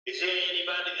Is there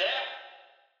anybody there?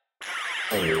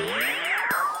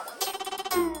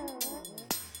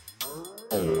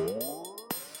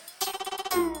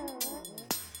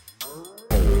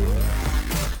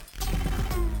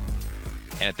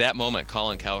 And at that moment,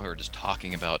 Colin Cowherd is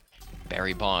talking about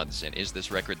Barry Bonds and is this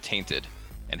record tainted?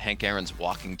 And Hank Aaron's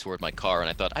walking toward my car, and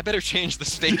I thought, I better change the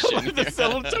station. Just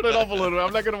tell him turn it off a little.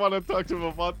 I'm not going to want to talk to him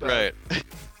about that. Right.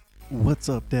 What's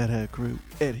up, Dad Hat Crew?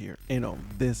 Ed here. And on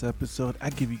this episode, I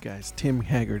give you guys Tim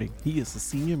Haggerty. He is the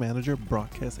Senior Manager,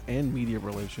 Broadcast and Media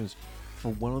Relations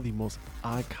for one of the most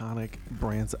iconic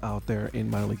brands out there in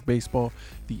minor league baseball,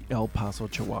 the El Paso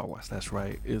Chihuahuas. That's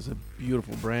right. It is a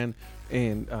beautiful brand.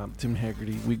 And Tim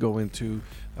Haggerty, we go into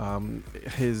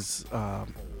his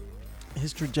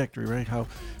trajectory, right? How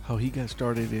he got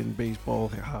started in baseball,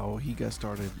 how he got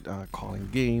started calling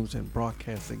games and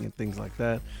broadcasting and things like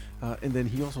that. And then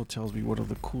he also tells me one of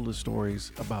the coolest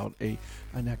stories about an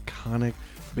iconic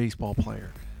baseball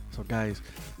player. So guys,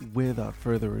 without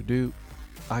further ado,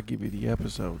 I'll give you the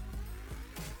episode.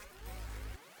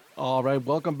 All right,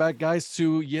 welcome back, guys,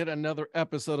 to yet another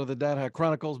episode of the Dad Hat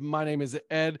Chronicles. My name is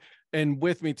Ed, and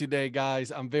with me today,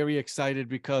 guys, I'm very excited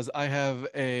because I have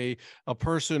a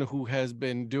person who has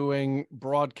been doing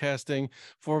broadcasting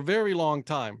for a very long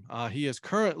time. He is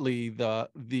currently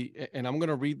and I'm going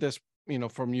to read this,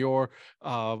 from your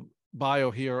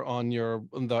bio here on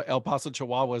the El Paso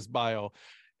Chihuahuas bio.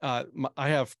 I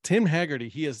have Tim Haggerty.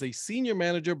 He is the Senior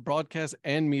Manager, Broadcast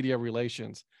and Media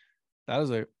Relations. That is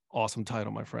an awesome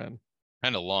title, my friend.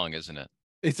 Kind of long, isn't it?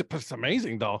 It's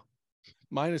amazing, though.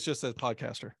 Mine is just as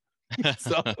podcaster.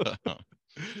 So,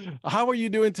 how are you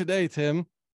doing today, Tim?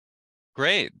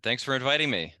 Great. Thanks for inviting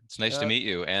me. It's nice to meet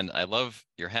you. And I love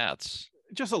your hats.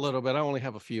 Just a little bit. I only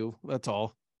have a few. That's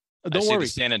all. I see the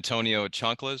San Antonio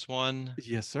Chanclas one.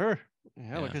 Yes, sir.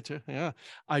 Yeah, look at you. Yeah,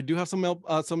 I do have some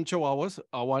Chihuahuas.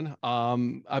 One.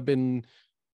 I've been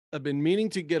meaning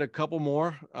to get a couple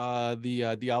more.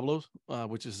 The Diablos,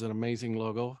 which is an amazing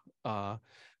logo.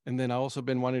 And then I also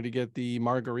been wanting to get the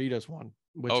Margaritas one,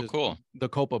 which is cool. The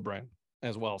Copa brand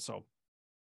as well. So,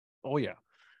 yeah.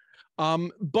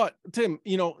 But Tim,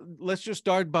 let's just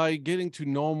start by getting to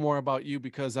know more about you,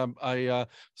 because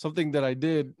something that I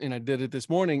did, and I did it this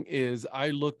morning, is I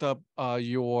looked up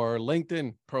your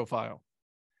LinkedIn profile.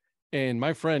 And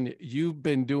my friend, you've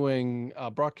been doing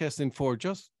broadcasting for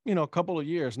just, a couple of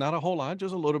years, not a whole lot,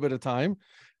 just a little bit of time.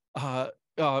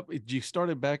 You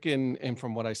started back and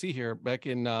from what I see here, back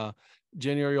in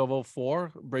January of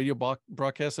 2004, radio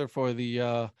broadcaster for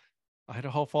the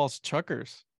Idaho Falls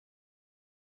Chuckers.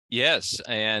 Yes,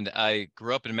 and I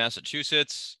grew up in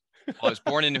Massachusetts. Well, I was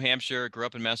born in New Hampshire, grew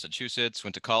up in Massachusetts,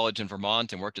 went to college in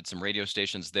Vermont and worked at some radio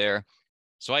stations there.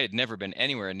 So I had never been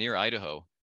anywhere near Idaho,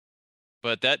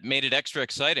 but that made it extra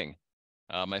exciting.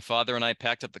 My father and I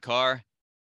packed up the car,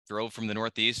 drove from the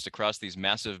Northeast across these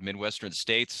massive Midwestern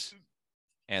states,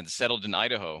 and settled in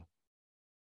Idaho.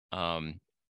 And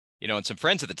some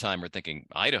friends at the time were thinking,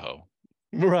 Idaho?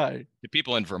 Right. To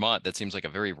people in Vermont, that seems like a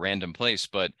very random place,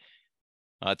 but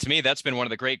to me, that's been one of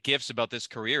the great gifts about this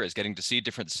career, is getting to see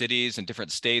different cities and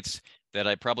different states that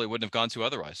I probably wouldn't have gone to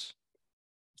otherwise.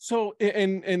 So,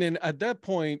 and then at that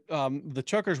point, the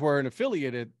Chuckers were an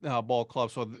affiliated ball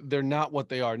club, so they're not what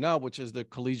they are now, which is the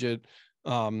collegiate,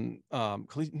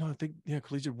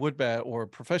 collegiate wood bat or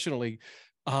professional league.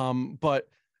 But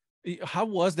how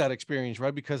was that experience,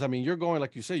 right? Because you're going,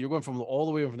 like you say, you're going from all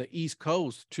the way from the East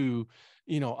Coast to,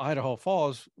 Idaho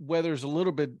Falls. Weather's a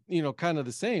little bit, kind of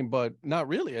the same, but not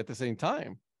really at the same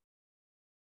time.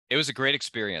 It was a great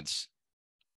experience,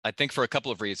 I think, for a couple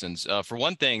of reasons. For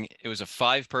one thing, it was a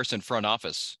 5-person front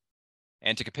office.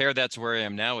 And to compare that to where I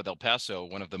am now with El Paso,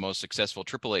 one of the most successful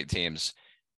AAA teams,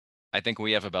 I think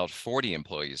we have about 40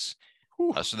 employees.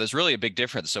 So there's really a big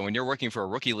difference. So when you're working for a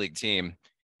rookie league team,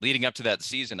 leading up to that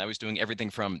season, I was doing everything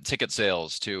from ticket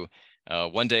sales to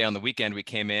one day on the weekend, we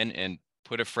came in and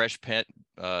put a fresh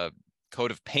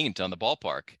coat of paint on the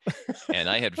ballpark. And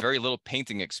I had very little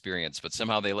painting experience, but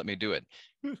somehow they let me do it.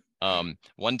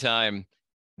 One time,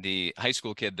 the high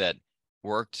school kid that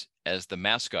worked as the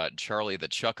mascot, Charlie the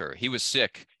Chucker, he was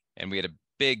sick, and we had a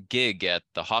big gig at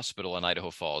the hospital in Idaho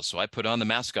Falls. So I put on the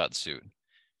mascot suit.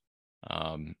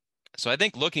 So I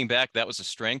think looking back, that was a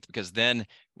strength, because then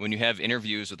when you have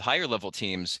interviews with higher level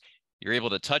teams, you're able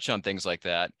to touch on things like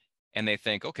that. And they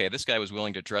think, okay, this guy was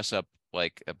willing to dress up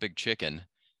like a big chicken.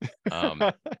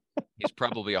 He's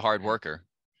probably a hard worker.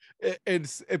 But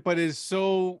it is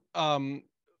so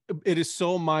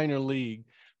minor league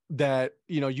that,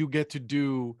 you get to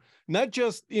do not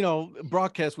just,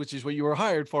 broadcast, which is what you were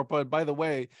hired for, but by the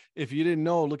way, if you didn't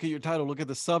know, look at your title, look at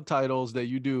the subtitles that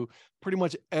you do. Pretty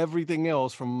much everything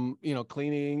else from,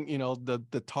 cleaning,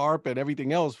 the tarp and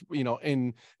everything else,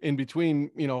 in between,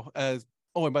 as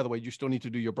oh, and by the way, you still need to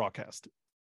do your broadcast.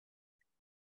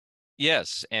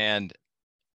 Yes, and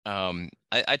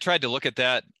I tried to look at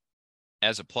that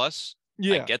as a plus.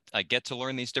 Yeah. I get to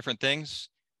learn these different things,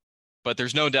 but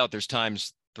there's no doubt there's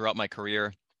times throughout my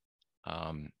career,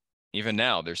 um, even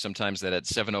now, there's sometimes that at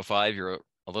 7:05 you're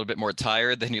a little bit more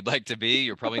tired than you'd like to be.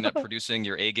 You're probably not producing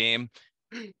your A game,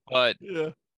 but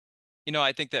Yeah.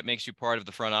 I think that makes you part of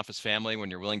the front office family when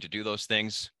you're willing to do those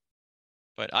things.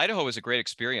 But Idaho was a great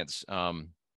experience.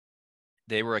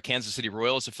 They were a Kansas City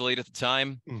Royals affiliate at the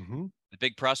time. Mm-hmm. The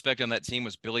big prospect on that team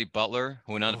was Billy Butler,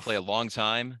 who went on to play a long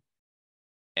time.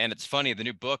 And it's funny, the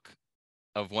new book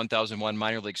of 1001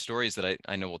 minor league stories that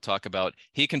I know we'll talk about,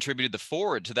 he contributed the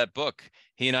forward to that book.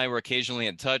 He and I were occasionally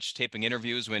in touch, taping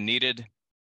interviews when needed.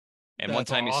 And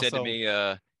That's awesome.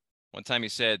 one time he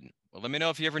said, well, let me know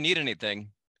if you ever need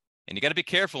anything. And you got to be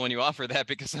careful when you offer that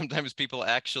because sometimes people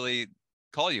actually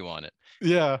call you on it.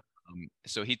 Yeah.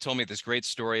 So he told me this great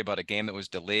story about a game that was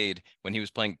delayed when he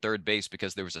was playing third base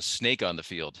because there was a snake on the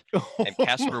field in Oh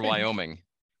Casper, my. Wyoming.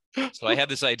 So I had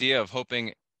this idea of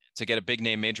hoping to get a big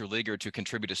name major leaguer to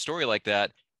contribute a story like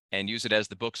that and use it as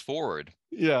the book's forward.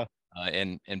 Yeah.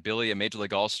 And Billy, a major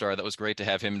league all-star, that was great to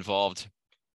have him involved.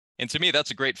 And to me,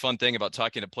 that's a great fun thing about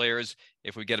talking to players.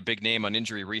 If we get a big name on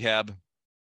injury rehab,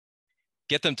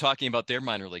 get them talking about their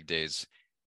minor league days.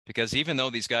 Because even though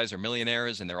these guys are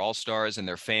millionaires and they're all-stars and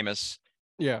they're famous,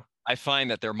 Yeah. I find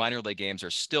that their minor league games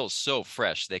are still so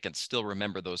fresh. They can still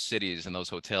remember those cities and those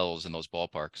hotels and those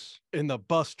ballparks. In the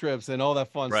bus trips and all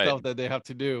that fun Right. stuff that they have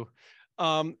to do.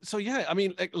 So yeah, I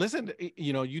mean, like, listen,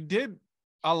 you did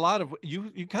a lot of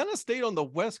you kind of stayed on the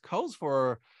West Coast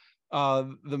for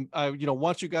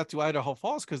once you got to Idaho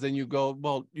Falls, because then you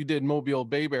did Mobile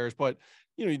Bay Bears, but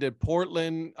you did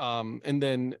Portland, and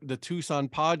then the Tucson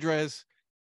Padres,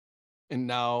 and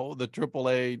now the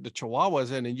AAA, the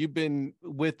Chihuahuas, and you've been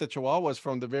with the Chihuahuas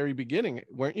from the very beginning,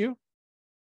 weren't you?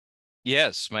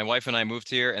 Yes, my wife and I moved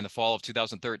here in the fall of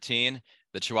 2013.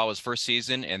 The Chihuahuas' first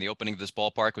season and the opening of this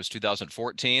ballpark was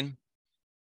 2014.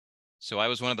 So I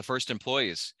was one of the first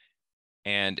employees.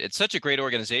 And it's such a great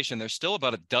organization. There's still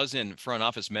about a dozen front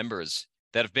office members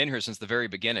that have been here since the very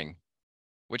beginning,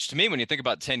 which to me, when you think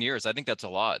about 10 years, I think that's a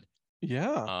lot.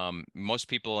 Yeah. Most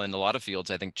people in a lot of fields,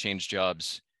 I think, change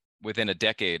jobs within a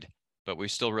decade, but we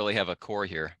still really have a core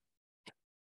here.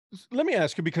 Let me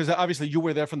ask you, because obviously you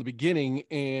were there from the beginning,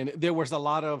 and there was a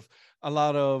lot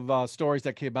of stories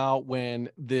that came out when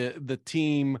the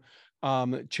team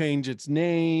changed its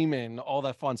name and all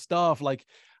that fun stuff. Like,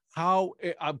 how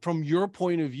from your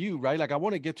point of view, right? Like, I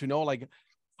want to get to know, like,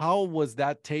 how was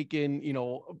that taken?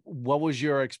 What was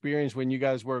your experience when you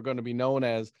guys were going to be known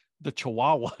as the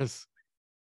Chihuahuas?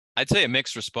 I'd say a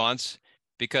mixed response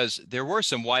because there were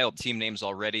some wild team names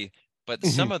already, but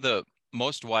some Mhm, of the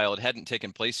most wild hadn't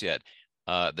taken place yet.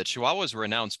 The Chihuahuas were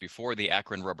announced before the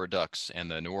Akron Rubber Ducks and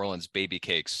the New Orleans Baby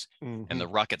Cakes and mhm, the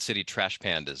Rocket City Trash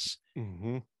Pandas.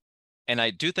 mhm, And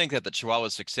I do think that the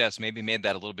Chihuahuas' success maybe made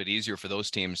that a little bit easier for those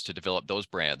teams to develop those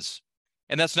brands.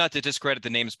 And that's not to discredit the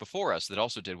names before us that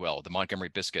also did well, the Montgomery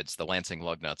Biscuits, the Lansing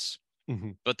Lugnuts.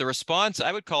 mhm. But the response,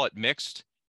 I would call it mixed.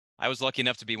 I was lucky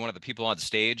enough to be one of the people on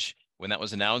stage when that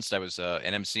was announced. I was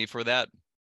an MC for that.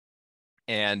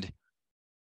 And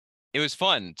it was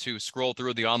fun to scroll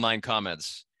through the online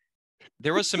comments.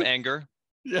 There was some anger.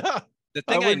 Yeah, The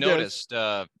I thing I would guess. noticed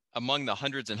among the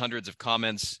hundreds and hundreds of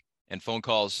comments and phone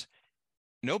calls,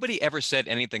 nobody ever said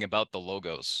anything about the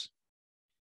logos.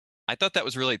 I thought that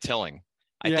was really telling.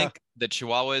 I Yeah. think the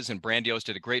Chihuahuas and Brandios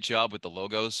did a great job with the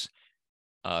logos.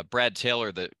 Brad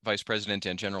Taylor, the vice president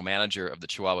and general manager of the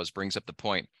Chihuahuas, brings up the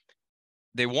point.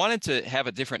 They wanted to have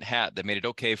a different hat that made it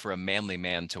okay for a manly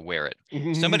man to wear it.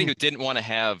 Somebody who didn't want to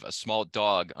have a small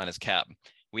dog on his cap.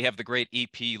 We have the great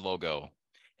EP logo,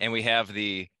 and we have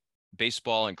the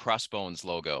baseball and crossbones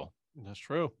logo. That's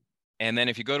true. And then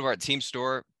if you go to our team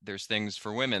store, there's things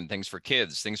for women, things for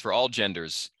kids, things for all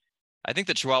genders. I think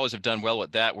the Chihuahuas have done well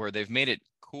with that, where they've made it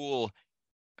cool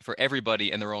for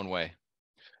everybody in their own way.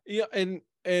 Yeah,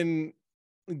 and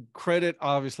credit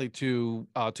obviously to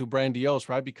Brandios,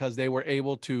 right? Because they were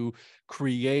able to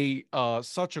create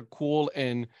such a cool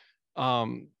and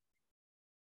um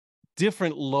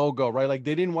different logo, right? Like,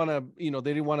 they didn't want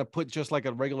to put just like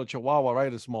a regular Chihuahua,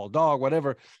 right? A small dog,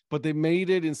 whatever, but they made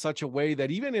it in such a way that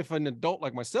even if an adult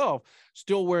like myself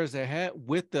still wears a hat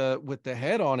with the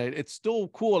head on it, it's still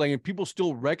cool. Like, people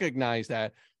still recognize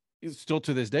that. It's still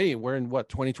to this day. We're in what,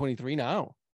 2023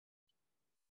 now.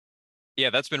 Yeah,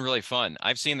 that's been really fun.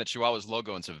 I've seen the Chihuahuas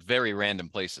logo in some very random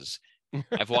places.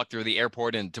 I've walked through the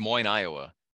airport in Des Moines,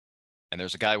 Iowa, and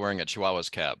there's a guy wearing a Chihuahuas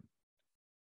cap.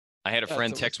 I had a That's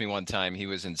friend text awesome. me one time. He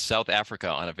was in South Africa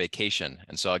on a vacation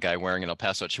and saw a guy wearing an El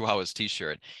Paso Chihuahuas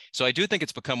t-shirt. So I do think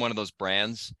it's become one of those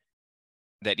brands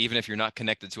that even if you're not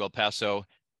connected to El Paso,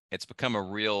 it's become a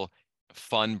real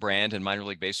fun brand in minor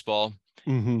league baseball.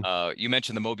 Hmm. You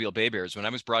mentioned the Mobile Bay Bears. When I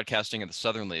was broadcasting in the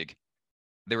Southern League,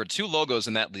 there were two logos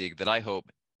in that league that I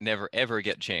hope never ever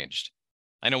get changed.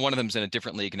 I know one of them's in a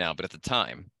different league now, but at the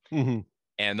time, Hmm.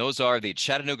 and those are the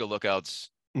Chattanooga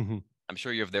Lookouts. Hmm. I'm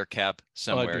sure you have their cap I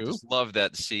somewhere. do. Just love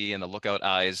that sea and the lookout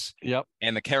eyes, Yep.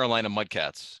 and the Carolina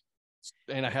Mudcats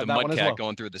And I with the have that one as mudcat well.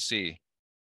 going through the sea.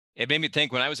 It made me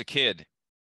think when I was a kid,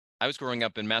 I was growing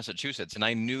up in Massachusetts and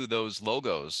I knew those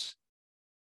logos.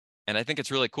 And I think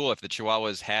it's really cool if the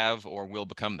Chihuahuas have or will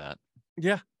become that.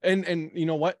 Yeah, and you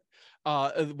know what?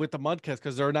 With the Mudcats,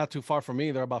 because they're not too far from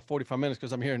me, they're about 45 minutes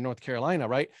because I'm here in North Carolina,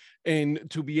 right? And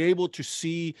to be able to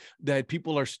see that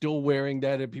people are still wearing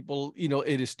that, and people,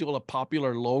 it is still a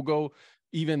popular logo,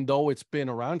 even though it's been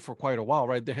around for quite a while,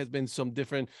 right? There has been some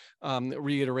different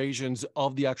reiterations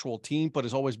of the actual team, but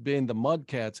it's always been the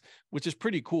Mudcats, which is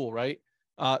pretty cool, right?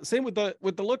 Same with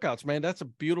the lookouts, man. That's a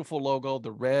beautiful logo.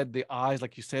 The red, the eyes,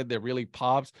 like you said, that really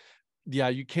pops. Yeah,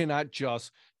 you cannot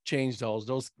just change those.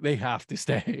 Those they have to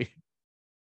stay.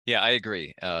 Yeah, I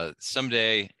agree.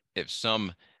 Someday, if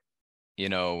some, you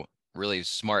know, really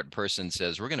smart person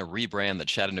says we're going to rebrand the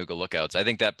Chattanooga Lookouts, I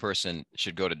think that person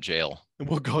should go to jail.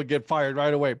 We'll go get fired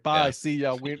right away. Bye. Yeah. See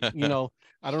ya.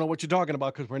 I don't know what you're talking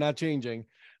about because we're not changing.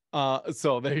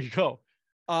 So there you go.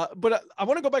 But I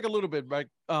want to go back a little bit, right?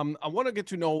 I want to get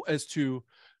to know as to,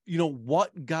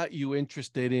 what got you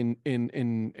interested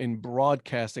in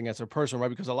broadcasting as a person, right?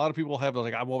 Because a lot of people have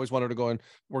like, I've always wanted to go and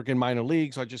work in minor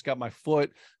leagues, so I just got my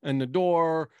foot in the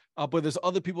door. But there's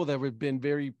other people that have been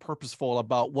very purposeful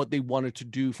about what they wanted to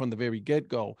do from the very get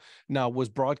go. Now, was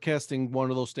broadcasting one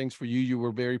of those things for you? You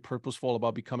were very purposeful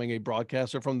about becoming a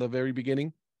broadcaster from the very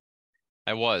beginning?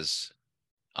 I was.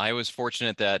 I was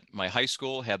fortunate that my high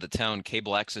school had the town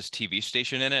cable access TV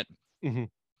station in it, Hmm.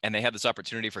 and they had this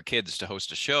opportunity for kids to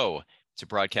host a show, to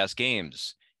broadcast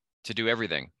games, to do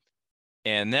everything.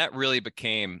 And that really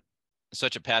became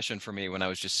such a passion for me when I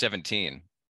was just 17.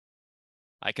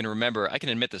 I can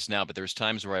admit this now, but there was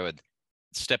times where I would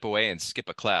step away and skip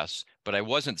a class, but I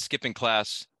wasn't skipping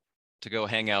class to go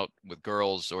hang out with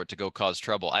girls or to go cause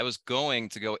trouble. I was going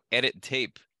to go edit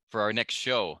tape for our next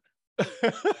show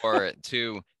or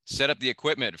to set up the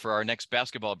equipment for our next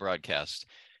basketball broadcast.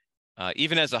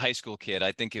 Even as a high school kid,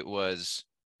 I think it was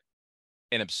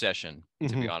an obsession, to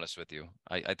be Hmm. honest with you.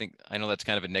 I think I know that's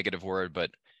kind of a negative word,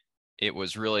 but it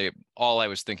was really all I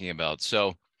was thinking about.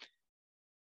 So,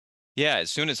 yeah,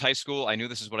 as soon as high school, I knew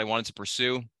this is what I wanted to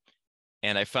pursue.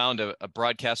 And I found a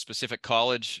broadcast specific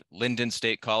college, Lyndon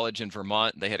State College in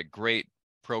Vermont. They had a great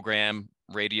program,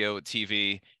 radio,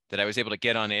 TV, that I was able to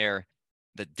get on air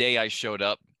the day I showed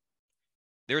up.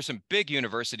 There are some big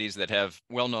universities that have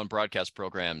well-known broadcast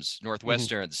programs, Hmm.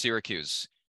 Northwestern, Syracuse,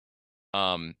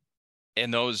 um,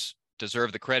 and those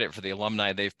deserve the credit for the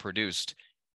alumni they've produced.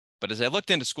 But as I looked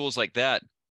into schools like that,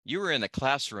 you were in the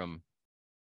classroom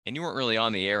and you weren't really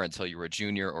on the air until you were a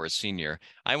junior or a senior.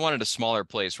 I wanted a smaller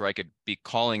place where I could be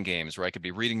calling games, where I could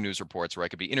be reading news reports, where I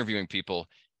could be interviewing people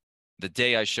the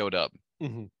day I showed up.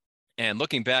 Hmm. And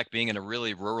looking back, being in a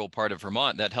really rural part of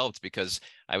Vermont, that helped because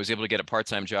I was able to get a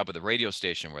part-time job at the radio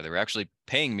station where they were actually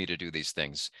paying me to do these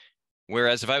things.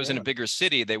 Whereas if I was in a Yeah, bigger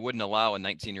city, they wouldn't allow a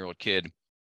 19-year-old kid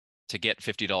to get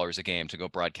 $50 a game to go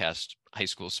broadcast high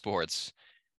school sports.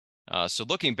 So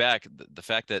looking back, the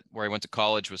fact that where I went to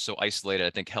college was so isolated, I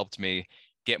think helped me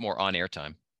get more on-air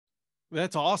time.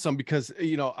 that's awesome because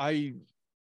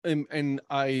and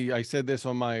I said this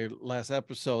on my last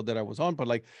episode that I was on, but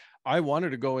like I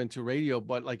wanted to go into radio,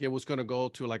 but like it was going to go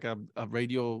to like a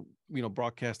radio,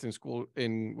 broadcasting school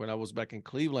in when I was back in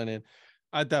Cleveland. And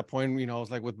at that point, I was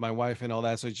like with my wife and all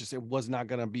that. So it was not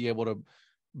going to be able to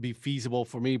be feasible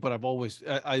for me. But I've always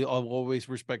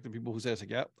respected people who says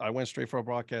like, yeah, I went straight for a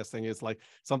broadcasting. It's like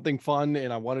something fun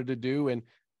and I wanted to do. And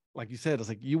like you said, it's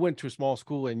like you went to a small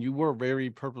school and you were very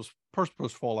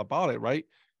purposeful about it, right?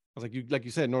 I was like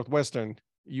you said, Northwestern.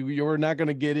 You're not going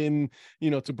to get in,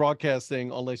 to broadcasting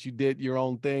unless you did your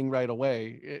own thing right away.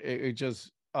 It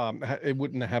just it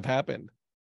wouldn't have happened.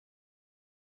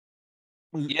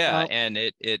 Yeah, and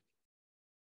it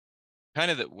kind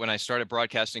of when I started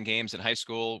broadcasting games in high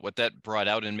school, what that brought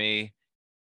out in me,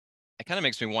 it kind of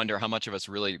makes me wonder how much of us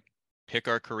really pick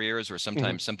our careers or Mhm.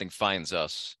 sometimes something finds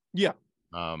us. Yeah.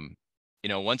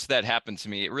 Once that happened to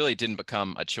me, it really didn't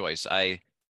become a choice.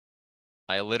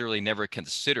 I literally never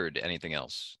considered anything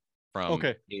else from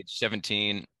Okay. age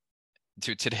 17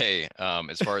 to today,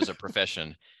 as far as a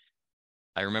profession.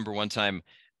 I remember one time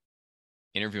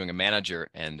interviewing a manager,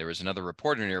 and there was another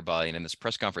reporter nearby. And in this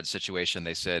press conference situation,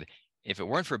 they said, if it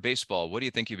weren't for baseball, what do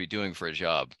you think you'd be doing for a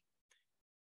job?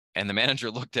 And the manager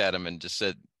looked at him and just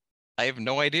said, I have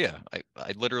no idea.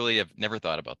 I literally have never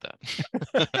thought about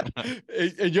that.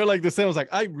 And you're like the same. I was like,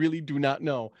 I really do not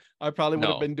know. I probably would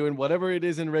have No. been doing whatever it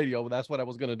is in radio. But that's what I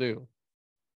was gonna do.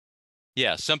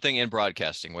 Yeah, something in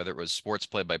broadcasting, whether it was sports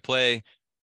play by play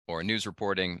or news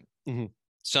reporting, Mhm.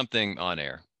 something on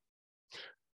air.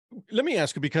 Let me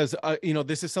ask you because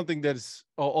this is something that's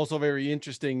also very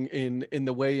interesting in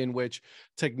the way in which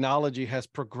technology has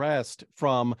progressed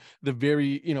from the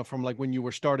very from like when you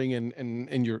were starting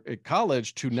in your at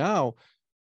college to now.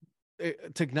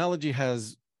 Technology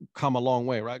has come a long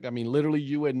way, right? I mean, literally,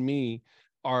 you and me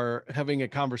are having a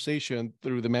conversation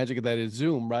through the magic that is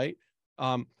Zoom, right?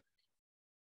 Um,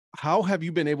 how have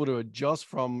you been able to adjust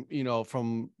from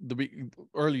from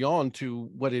early on to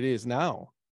what it is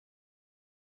now?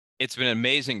 It's been an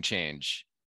amazing change.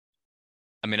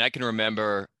 I mean, I can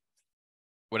remember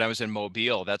when I was in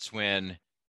Mobile, that's when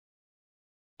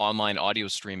online audio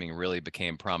streaming really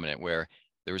became prominent, where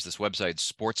there was this website,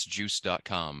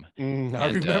 sportsjuice.com. I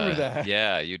And remember that.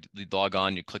 yeah, you'd log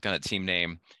on, you click on a team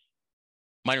name.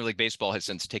 Minor League Baseball has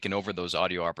since taken over those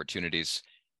audio opportunities.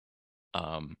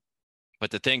 Um,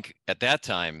 but to think at that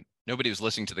time, nobody was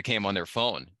listening to the game on their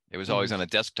phone. It was always Mhm. on a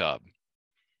desktop.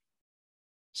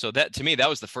 So that to me, that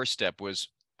was the first step was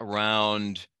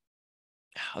around,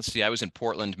 let's see, I was in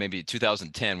Portland maybe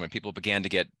 2010 when people began to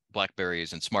get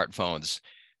Blackberries and smartphones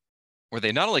where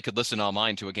they not only could listen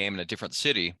online to a game in a different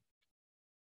city,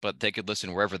 but they could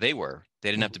listen wherever they were.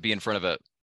 They didn't have Mhm. to be in front of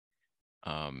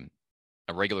um,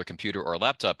 a regular computer or a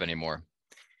laptop anymore.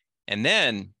 And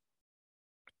then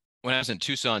when I was in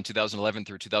Tucson 2011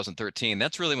 through 2013,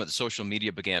 that's really when the social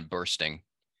media began bursting,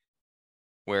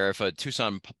 where if a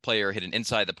Tucson player hit an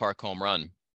inside the park home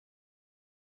run,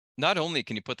 not only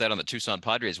can you put that on the Tucson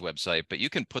Padres website, but you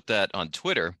can put that on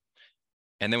Twitter.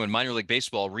 And then when minor league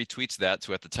baseball retweets that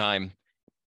to at the time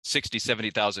 60,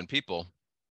 70,000 people,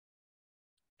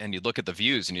 and you'd look at the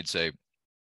views and you'd say,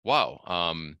 wow,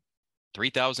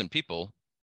 3,000 people,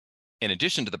 in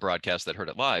addition to the broadcast that heard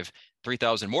it live,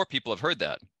 3,000 more people have heard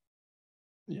that.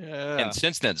 And Yeah,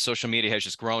 since then, social media has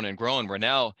just grown and grown. We're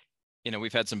now,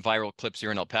 we've had some viral clips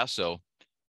here in El Paso.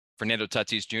 Fernando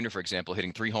Tatis Jr., for example,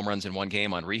 hitting 3 home runs in one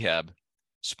game on rehab.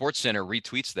 Sports Center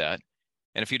retweets that.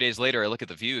 And a few days later, I look at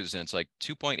the views and it's like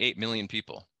 2.8 million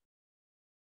people.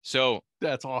 So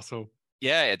that's awesome.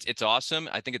 yeah, it's awesome.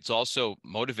 I think it's also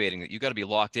motivating that you got to be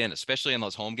locked in, especially in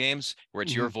those home games where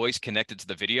it's your Mhm. voice connected to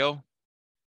the video.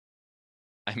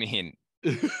 I mean,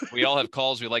 we all have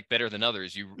calls we like better than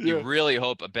others. You Yeah, really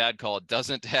hope a bad call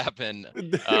doesn't happen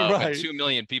when right. 2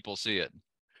 million people see it.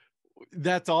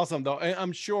 That's awesome, though. And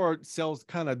I'm sure sales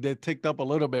kind of did ticked up a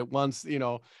little bit once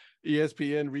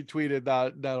ESPN retweeted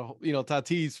that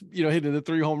Tatis hitting the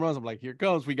 3 home runs. I'm like, here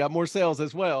comes, we got more sales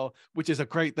as well, which is a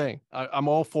great thing. I'm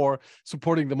all for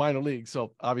supporting the minor league.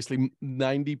 So obviously,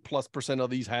 90+% of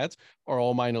these hats are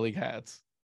all minor league hats.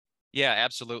 Yeah,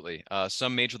 absolutely.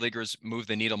 Some major leaguers move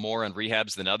the needle more on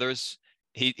rehabs than others.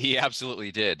 He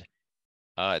absolutely did.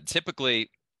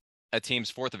 Typically, a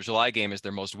team's 4th of July game is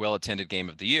their most well-attended game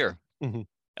of the year. Mhm.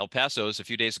 El Paso's, a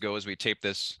few days ago, as we taped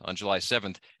this on July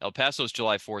 7th, El Paso's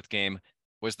July 4th game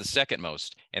was the second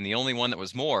most, and the only one that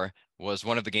was more was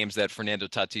one of the games that Fernando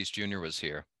Tatis Jr. was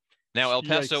here. Now, El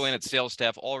Paso and Yikes! its sales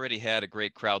staff already had a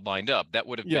great crowd lined up. That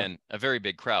would have Yeah. been a very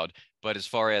big crowd, but as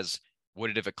far as would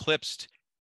it have eclipsed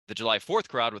the July 4th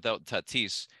crowd without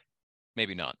Tatis?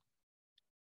 Maybe not.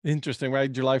 Interesting,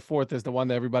 right? July 4th is the one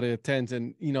that everybody attends.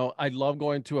 And, I love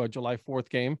going to a July 4th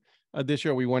game. This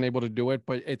year we weren't able to do it,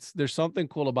 but there's something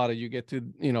cool about it. You get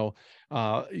to,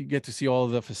 you get to see all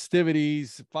of the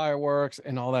festivities, fireworks,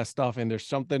 and all that stuff. And there's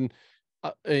something,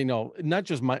 not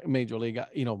just major league,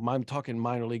 I'm talking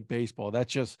minor league baseball.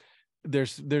 That's just,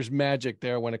 there's magic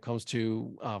there when it comes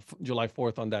to July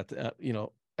 4th on that,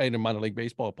 in a minor league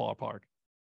baseball ballpark.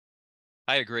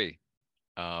 I agree.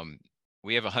 Um,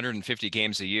 we have 150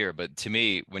 games a year, but to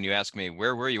me, when you ask me,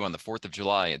 where were you on the 4th of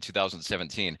July in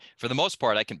 2017? For the most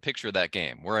part, I can picture that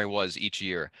game where I was each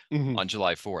year Mhm. on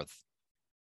July 4th.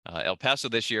 El Paso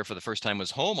this year, for the first time,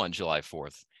 was home on July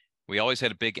 4th. We always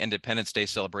had a big Independence Day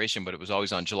celebration, but it was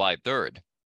always on July 3rd.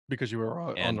 Because you were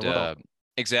on the And road.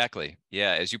 exactly.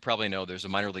 Yeah. As you probably know, there's a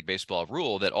minor league baseball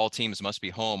rule that all teams must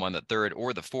be home on the 3rd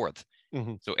or the 4th.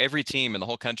 Mhm. So every team in the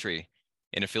whole country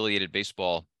in affiliated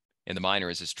baseball in the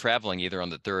minors is traveling either on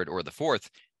the 3rd or the 4th.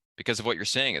 because of what you're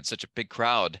saying. It's such a big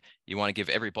crowd. You want to give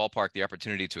every ballpark the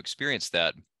opportunity to experience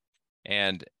that.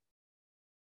 And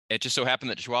it just so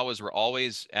happened that Chihuahuas were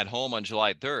always at home on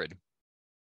July 3rd,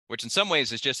 which in some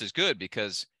ways is just as good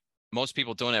because most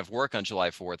people don't have work on July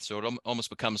 4th. So it almost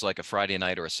becomes like a Friday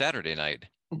night or a Saturday night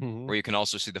Mm-hmm. where you can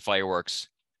also see the fireworks,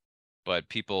 but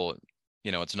people,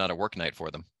 it's not a work night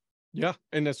for them. Yeah,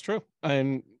 and that's true.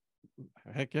 And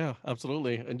heck yeah,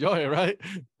 absolutely. Enjoy it, right?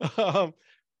 um,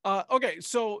 okay,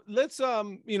 so let's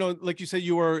like you said,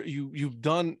 you've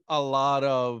done a lot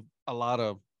of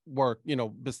work,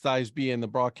 besides being the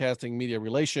broadcasting media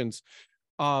relations.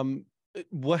 Um,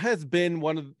 what has been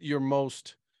one of your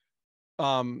most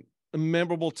um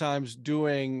memorable times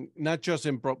doing not just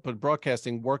but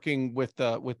broadcasting, working with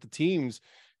the teams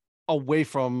away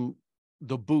from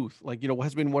the booth? Like, what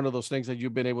has been one of those things that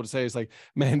you've been able to say is like,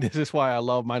 man, this is why I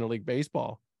love minor league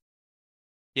baseball?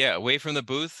 Yeah, away from the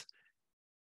booth,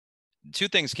 two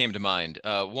things came to mind.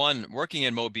 One, working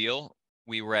in Mobile,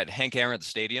 we were at Hank Aaron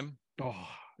Stadium, Oh,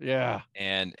 yeah.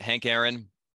 and Hank Aaron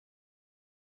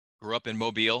grew up in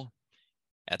Mobile.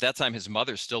 At that time, his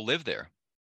mother still lived there.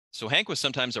 So Hank was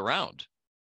sometimes around.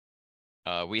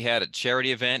 We had a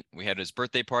charity event. We had his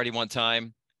birthday party one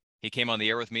time. He came on the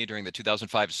air with me during the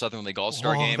 2005 Southern League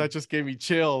All-Star Oh, that game. just gave me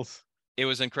chills. It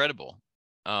was incredible.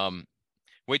 Um,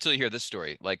 Wait till you hear this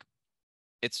story. Like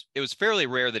it was fairly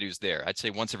rare that he was there. I'd say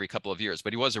once every couple of years,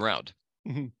 but he was around.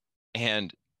 Mhm.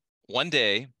 And one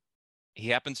day he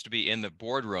happens to be in the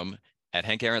boardroom at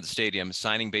Hank Aaron Stadium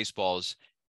signing baseballs,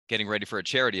 getting ready for a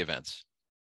charity event.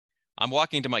 I'm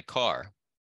walking to my car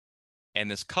and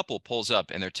this couple pulls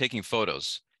up and they're taking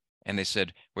photos. And they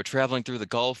said, "We're traveling through the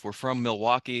Gulf. We're from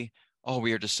Milwaukee. Oh,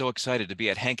 we are just so excited to be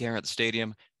at Hank Aaron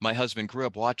Stadium. My husband grew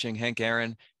up watching Hank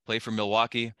Aaron play for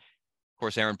Milwaukee." Of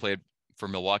course, Aaron played for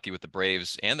Milwaukee with the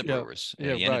Braves and the Yeah. Brewers, and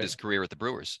Yeah, he ended right. his career with the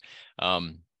Brewers.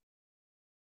 Um,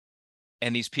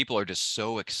 and these people are just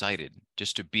so excited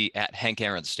just to be at Hank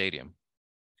Aaron Stadium.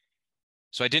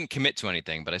 So I didn't commit to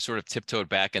anything, but I sort of tiptoed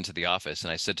back into the office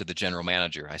and I said to the general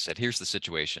manager, I said, "Here's the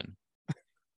situation.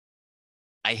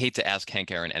 I hate to ask Hank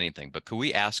Aaron anything, but could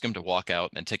we ask him to walk out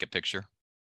and take a picture?"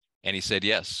 And he said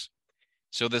yes.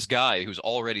 So this guy who's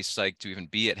already psyched to even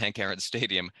be at Hank Aaron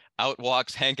Stadium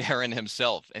outwalks Hank Aaron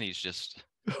himself, and he's just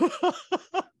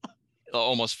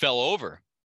almost fell over.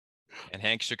 And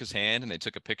Hank shook his hand, and they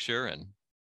took a picture. And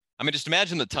I mean, just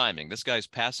imagine the timing. This guy's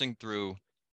passing through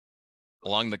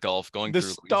along the Gulf, going The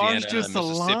through stars Louisiana and just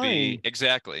Mississippi. align.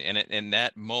 Exactly. And in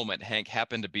that moment, Hank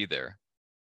happened to be there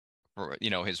for,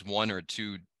 his 1 or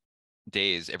 2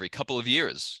 days every couple of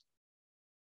years.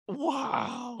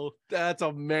 Wow, that's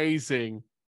amazing.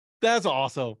 That's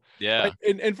awesome. Like, Yeah,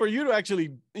 and for you to actually,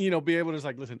 be able to just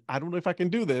like, listen, I don't know if I can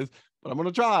do this, but I'm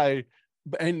gonna try.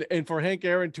 And for Hank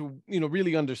Aaron to,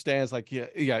 really understands, like, yeah,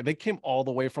 yeah, they came all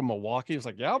the way from Milwaukee. It's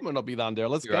like, yeah, I'm gonna be down there.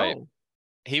 Let's you're right. go.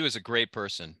 He was a great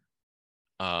person.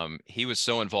 He was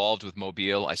so involved with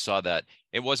Mobile. I saw that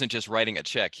it wasn't just writing a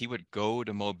check. He would go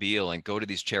to Mobile and go to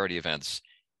these charity events.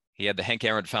 He had the Hank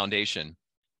Aaron Foundation,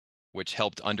 which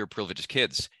helped underprivileged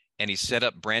kids. And he set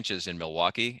up branches in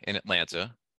Milwaukee and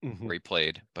Atlanta, Hmm. where he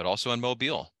played, but also in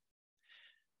Mobile.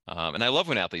 And I love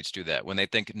when athletes do that, when they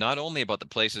think not only about the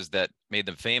places that made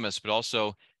them famous, but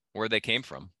also where they came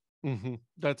from.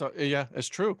 That's yeah, it's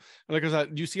true. Because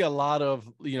you see a lot of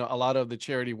the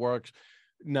charity works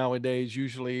nowadays.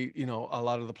 Usually, a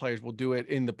lot of the players will do it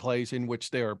in the place in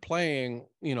which they are playing,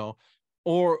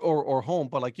 or home.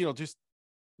 But like, just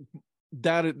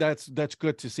that's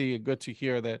good to see and good to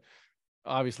hear that.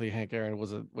 Obviously, Hank Aaron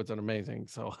was an amazing.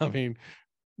 So I mean,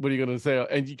 what are you gonna say?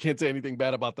 And you can't say anything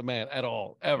bad about the man at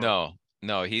all, ever. No,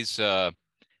 no, he's, I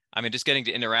mean, just getting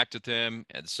to interact with him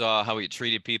and saw how he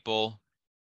treated people.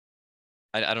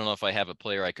 I don't know if I have a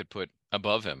player I could put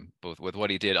above him, both with what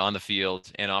he did on the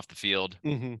field and off the field.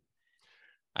 Hmm.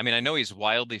 I mean, I know he's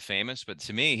wildly famous, but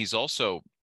to me, he's also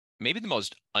maybe the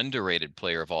most underrated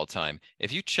player of all time.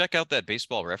 If you check out that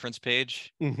baseball reference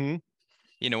page, Hmm.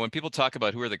 when people talk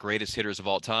about who are the greatest hitters of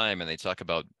all time and they talk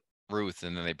about Ruth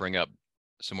and then they bring up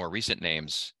some more recent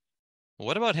names,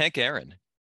 what about Hank Aaron?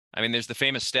 I mean, there's the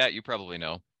famous stat you probably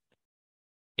know.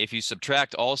 If you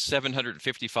subtract all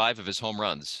 755 of his home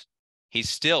runs, he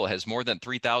still has more than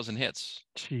 3,000 hits.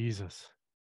 Jesus.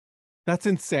 That's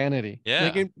insanity.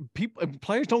 Like, Yeah, people,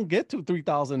 players don't get to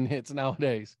 3,000 hits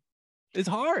nowadays. It's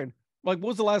hard. Like, what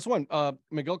was the last one?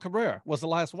 Miguel Cabrera was the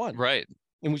last one. right.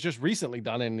 It was just recently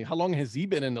done. And how long has he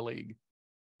been in the league?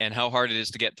 And how hard it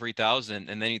is to get 3,000.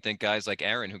 And then you think guys like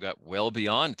Aaron who got well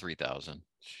beyond 3,000.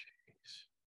 Jeez.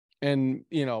 And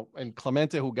and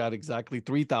Clemente, who got exactly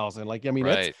 3,000. Like, I mean,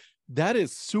 Right. that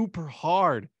is super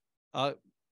hard.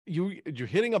 you're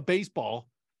hitting a baseball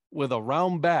with a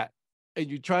round bat and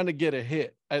you're trying to get a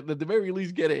hit. At the very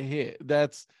least, get a hit.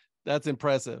 That's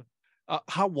impressive.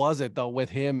 How was it though with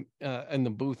him in the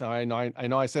booth? I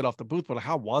know I said off the booth, but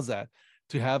how was that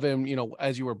to have him?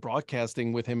 As you were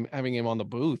broadcasting with him, having him on the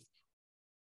booth.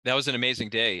 That was an amazing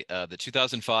day. The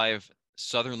 2005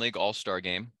 Southern League All-Star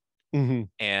Game, Mm-hmm.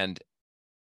 and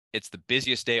it's the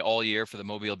busiest day all year for the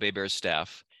Mobile Bay Bears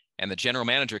staff. And the general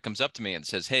manager comes up to me and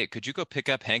says, "Hey, could you go pick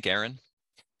up Hank Aaron?"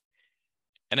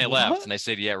 And I laughed What? and I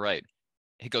said, "Yeah, right."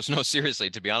 He goes, "No, seriously,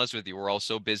 to be honest with you, we're all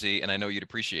so busy and I know you'd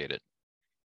appreciate it."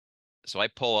 So I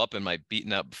pull up in my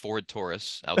beaten up Ford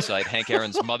Taurus outside Hank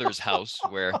Aaron's mother's house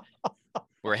where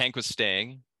Hank was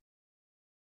staying.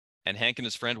 And Hank and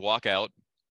his friend walk out.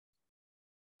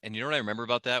 And you know what I remember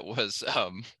about that was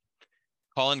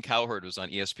Colin Cowherd was on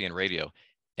ESPN radio.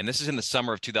 And this is in the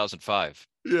summer of 2005.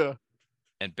 Yeah.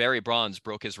 And Barry Bonds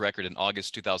broke his record in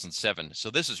August 2007. So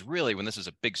this is really when this is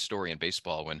a big story in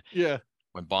baseball, Yeah.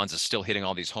 when Bonds is still hitting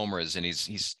all these homers and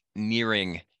he's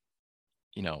nearing,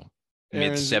 mid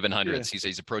Aaron's. Yeah. 700s.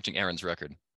 He's approaching Aaron's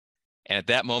record. And at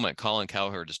that moment, Colin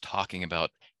Cowherd is talking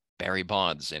about Barry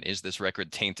Bonds and is this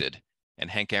record tainted? And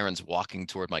Hank Aaron's walking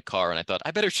toward my car, and I thought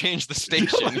I better change the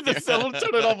station. Just turn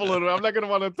it off a little. I'm not gonna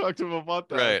want to talk to him about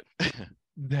that. Right.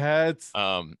 That's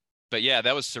But yeah,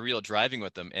 that was surreal driving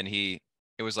with him, and it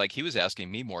was like he was asking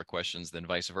me more questions than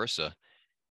vice versa.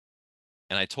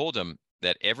 And I told him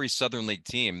that every Southern League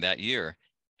team that year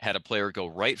had a player go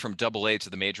right from AA to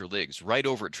the major leagues, right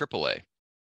over at AAA.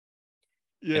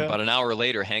 And about an hour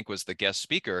later, Hank was the guest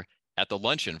speaker at the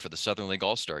luncheon for the Southern League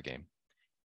All-Star Game.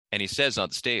 And he says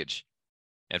on stage,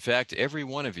 "In fact, every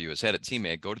one of you has had a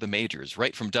teammate go to the majors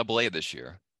right from AA this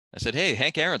year." I said, "Hey,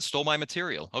 Hank Aaron stole my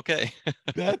material." Okay.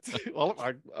 That's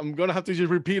I'm gonna have to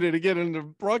just repeat it again in the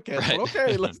broadcast. Right. But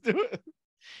okay, let's do it.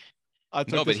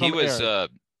 No, but he was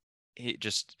he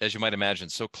just, as you might imagine,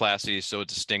 so classy, so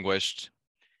distinguished,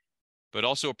 but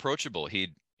also approachable.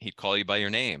 He'd call you by your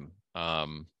name.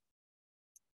 Was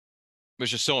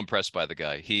just so impressed by the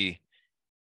guy.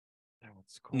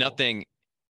 That's cool. Nothing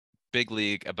big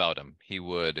league about him. He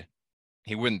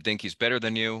wouldn't think he's better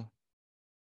than you.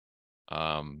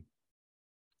 I don't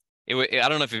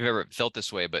know if you've ever felt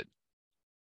this way, but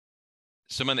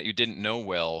someone that you didn't know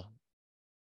well,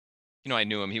 I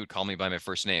knew him. He would call me by my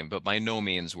first name, but by no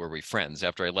means were we friends.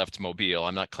 After I left Mobile,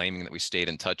 I'm not claiming that we stayed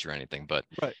in touch or anything, but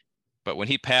right. But when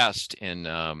he passed in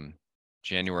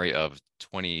January of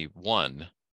 21,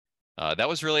 that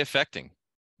was really affecting.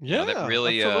 Yeah, that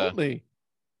really absolutely.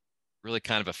 Really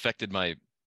kind of affected my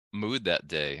mood that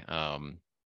day.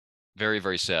 Very,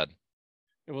 very sad.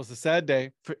 It was a sad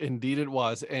day. Indeed, it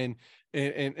was, and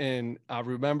I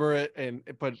remember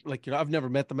it. But I've never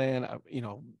met the man.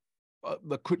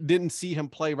 Didn't see him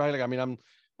play, right.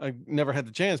 I never had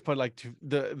the chance, but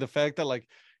the fact that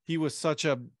he was such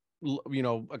a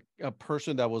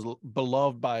person that was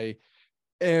beloved by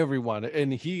everyone,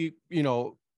 and he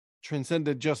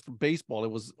transcended just baseball.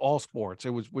 It was all sports.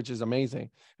 Which is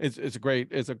amazing.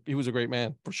 He was a great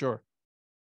man for sure.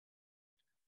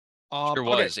 Sure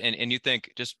was. Okay. And you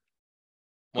think, just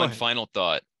one final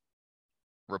thought,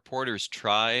 reporters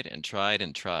tried and tried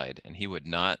and tried, and he would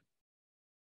not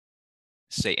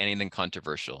say anything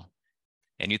controversial.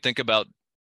 And you think about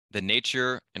the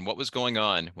nature and what was going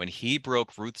on when he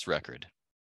broke Ruth's record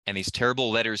and these terrible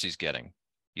letters he's getting.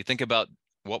 You think about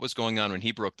what was going on when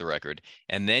he broke the record,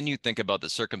 and then you think about the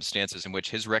circumstances in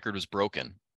which his record was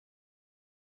broken.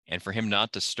 And for him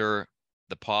not to stir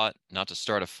the pot, not to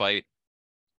start a fight.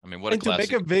 I mean, what a classic.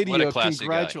 To make a video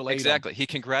congratulate exactly. He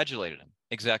congratulated him.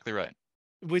 Exactly right.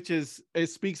 It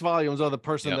speaks volumes of the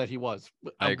person that he was.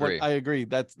 I agree. I agree.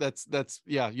 That's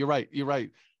yeah, you're right.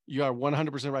 You are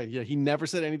 100% right. Yeah, he never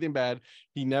said anything bad.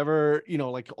 He never,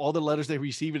 all the letters they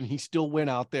received, and he still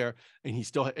went out there, and he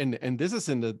still, and this is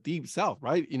in the deep South,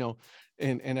 right?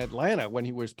 In Atlanta when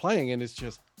he was playing, and that's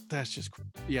just,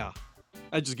 yeah.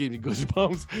 I just gave you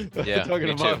goosebumps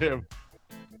talking about him.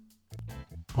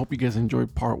 Hope you guys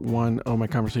enjoyed part 1 of my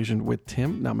conversation with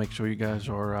Tim. Now make sure you guys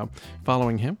are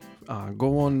following him.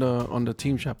 Go on the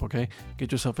team shop, okay?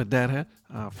 Get yourself a dad hat.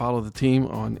 Follow the team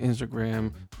on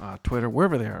Instagram, Twitter,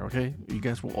 wherever they are, okay? You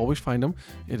guys will always find them.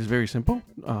 It is very simple.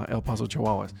 El Paso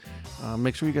Chihuahuas.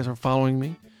 Make sure you guys are following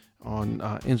me on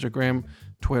Instagram,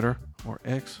 Twitter, or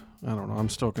X. I don't know. I'm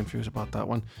still confused about that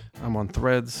one. I'm on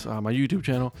Threads, my YouTube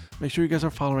channel. Make sure you guys are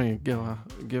following it.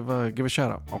 Give a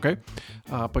shout out, okay?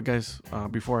 But guys,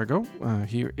 before I go,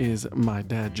 here is my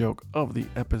dad joke of the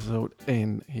episode,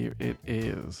 and here it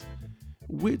is.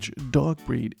 Which dog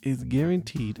breed is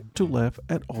guaranteed to laugh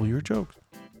at all your jokes?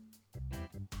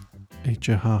 a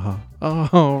Chihuahua.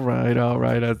 All right.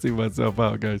 I see myself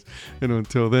out, guys. And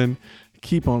until then,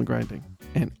 keep on grinding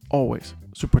and always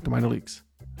support the minor leagues.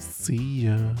 See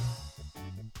ya.